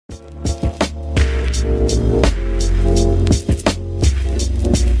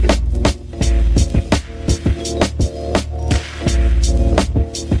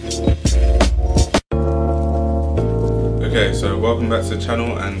back to the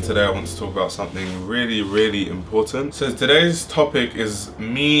channel, and today I want to talk about something really important. So today's topic is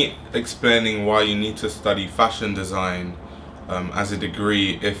me explaining why you need to study fashion design as a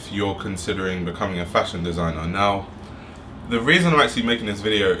degree if you're considering becoming a fashion designer. Now, the reason I'm actually making this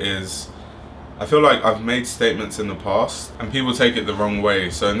video is I feel like I've made statements in the past and people take it the wrong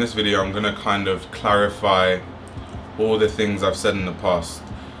way. So in this video I'm going to kind of clarify all the things I've said in the past.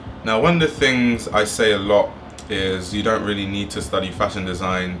 Now, one of the things I say a lot is you don't really need to study fashion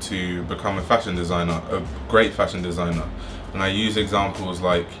design to become a fashion designer, a great fashion designer. And I use examples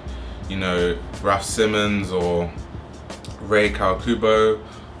like, you know, Raf Simons or Rei Kawakubo,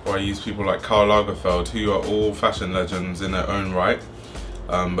 or I use people like Karl Lagefeld, who are all fashion legends in their own right,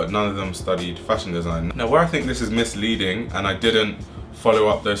 but none of them studied fashion design. Now, where I think this is misleading, and I didn't follow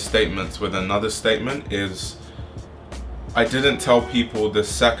up those statements with another statement, is I didn't tell people the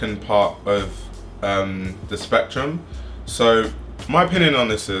second part of the spectrum. So my opinion on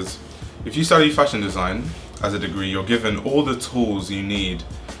this is, if you study fashion design as a degree, you're given all the tools you need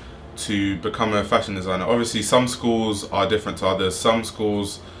to become a fashion designer. Obviously some schools are different to others. Some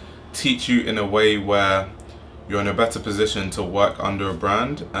schools teach you in a way where you're in a better position to work under a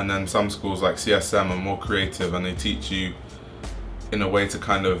brand, and then some schools like CSM are more creative and they teach you in a way to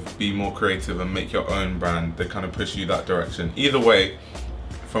kind of be more creative and make your own brand. They kind of push you that direction. Either way,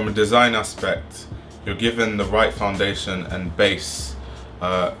 from a design aspect, you're given the right foundation and base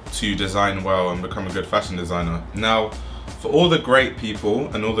to design well and become a good fashion designer. Now, for all the great people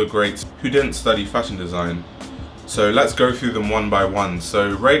and all the greats who didn't study fashion design, so let's go through them one by one.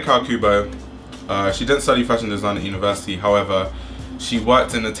 So Rei Kawakubo, she didn't study fashion design at university. However, she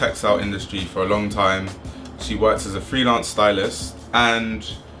worked in the textile industry for a long time. She worked as a freelance stylist, and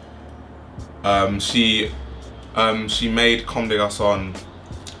she made Comme des Garçons.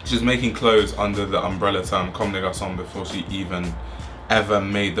 She was making clothes under the umbrella term Comme des Garçons before she even ever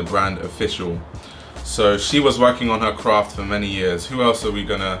made the brand official. So she was working on her craft for many years. Who else are we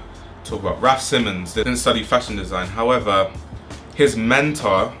gonna talk about? Raf Simons didn't study fashion design. However, his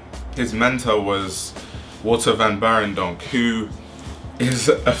mentor was Walter van Barendonck, who is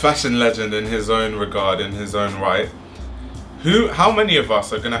a fashion legend in his own regard, in his own right. How many of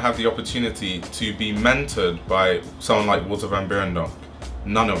us are gonna have the opportunity to be mentored by someone like Walter van Barendonck?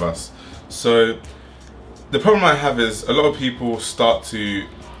 None of us. So the problem I have is a lot of people start to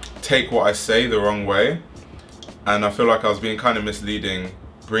take what I say the wrong way, and I feel like I was being kind of misleading,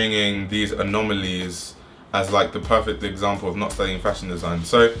 bringing these anomalies as like the perfect example of not studying fashion design.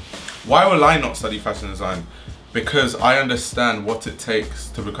 So why will I not study fashion design? Because I understand what it takes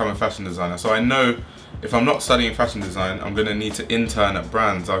to become a fashion designer. So I know if I'm not studying fashion design, I'm going to need to intern at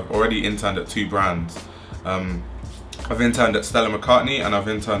brands. I've already interned at 2 brands. I've interned at Stella McCartney and I've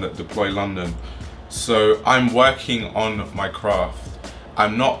interned at Deploy London. So I'm working on my craft.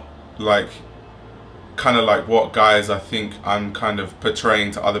 I'm not like kind of like what guys I think I'm kind of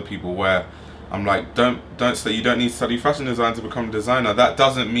portraying to other people, where I'm like, you don't need to study fashion design to become a designer. That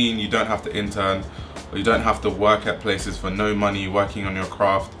doesn't mean you don't have to intern, or you don't have to work at places for no money working on your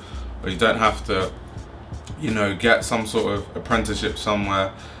craft, or you don't have to, you know, get some sort of apprenticeship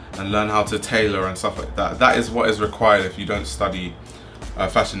somewhere and learn how to tailor and stuff like that. That is what is required if you don't study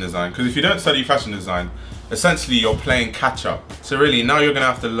fashion design. Because if you don't study fashion design, essentially you're playing catch up. So really now you're gonna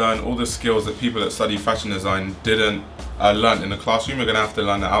have to learn all the skills that people that study fashion design didn't learn in the classroom. You're gonna have to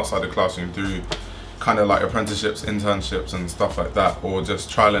learn that outside the classroom through kind of like apprenticeships, internships and stuff like that, or just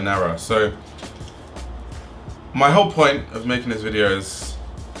trial and error. So my whole point of making this video is,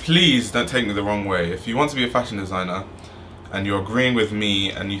 please don't take me the wrong way. If you want to be a fashion designer and you're agreeing with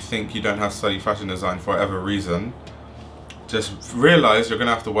me and you think you don't have to study fashion design for whatever reason, just realize you're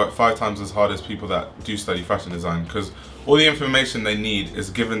gonna have to work 5 times as hard as people that do study fashion design, because all the information they need is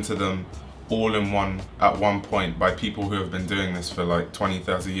given to them all in one at one point by people who have been doing this for like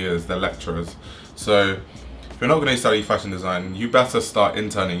 20-30 years. They're lecturers. So if you're not going to study fashion design, you better start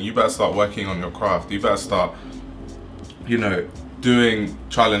interning, you better start working on your craft, you better start, you know, doing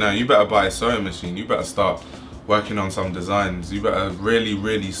trial and error, you better buy a sewing machine, you better start working on some designs, you better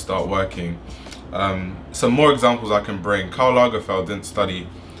really start working. Some more examples I can bring. Karl Lagerfeld didn't study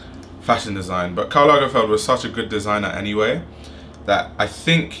fashion design, but Karl Lagerfeld was such a good designer anyway, that I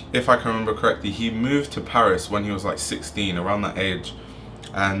think, if I can remember correctly, he moved to Paris when he was like 16, around that age.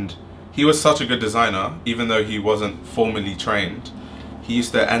 And he was such a good designer, even though he wasn't formally trained. He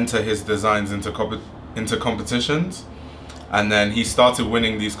used to enter his designs into competitions, and then he started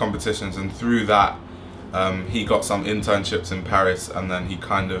winning these competitions, and through that he got some internships in Paris, and then he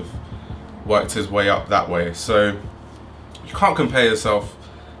kind of worked his way up that way. So you can't compare yourself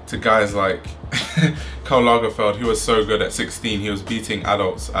to guys like Karl Lagefeld, who was so good at 16, he was beating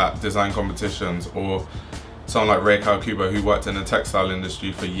adults at design competitions, or someone like Rei Kawakubo, who worked in the textile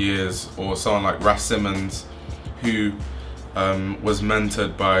industry for years, or someone like Raf Simons, who was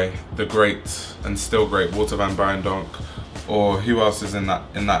mentored by the great and still great Walter van Barendonk, or who else is in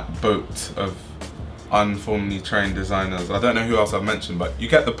that boat of unformally trained designers. I don't know who else I've mentioned, but you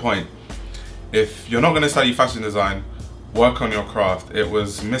get the point. If you're not going to study fashion design, work on your craft. It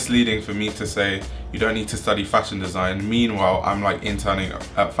was misleading for me to say you don't need to study fashion design. Meanwhile, I'm like interning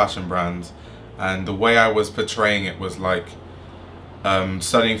at fashion brands, and the way I was portraying it was like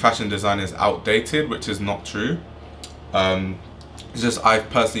studying fashion design is outdated, which is not true. It's just I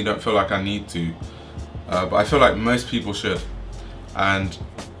personally don't feel like I need to, but I feel like most people should. And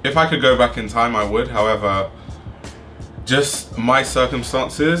if I could go back in time, I would. However, just my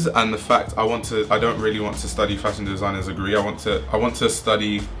circumstances and the fact I don't really want to study fashion design as a degree. I want to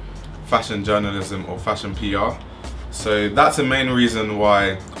study fashion journalism or fashion PR. So that's the main reason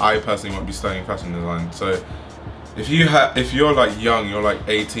why I personally won't be studying fashion design. So if you're like young, you're like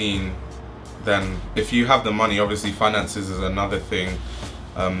 18, then if you have the money, obviously finances is another thing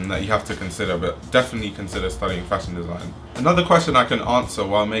that you have to consider, but definitely consider studying fashion design. Another question I can answer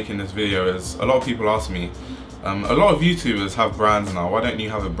while making this video is, a lot of people ask me, a lot of YouTubers have brands now, why don't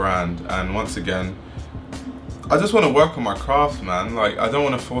you have a brand? And once again, I just want to work on my craft, man. Like, I don't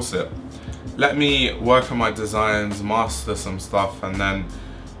want to force it. Let me work on my designs, master some stuff, and then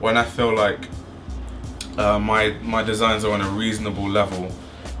when I feel like my designs are on a reasonable level,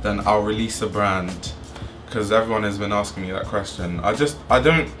 then I'll release a brand. Because everyone has been asking me that question. I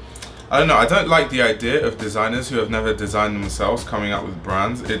don't know, I don't like the idea of designers who have never designed themselves coming out with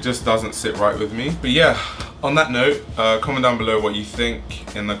brands. It just doesn't sit right with me. But yeah, on that note, comment down below what you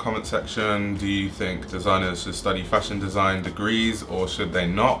think in the comment section. Do you think designers should study fashion design degrees, or should they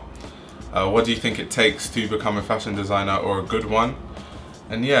not? What do you think it takes to become a fashion designer, or a good one?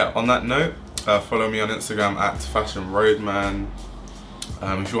 And yeah, on that note, follow me on Instagram at FashionRoadman.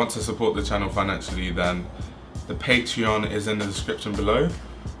 If you want to support the channel financially, then the Patreon is in the description below.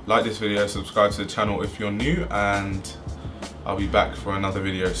 Like this video, subscribe to the channel if you're new, and I'll be back for another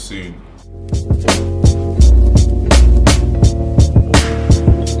video soon.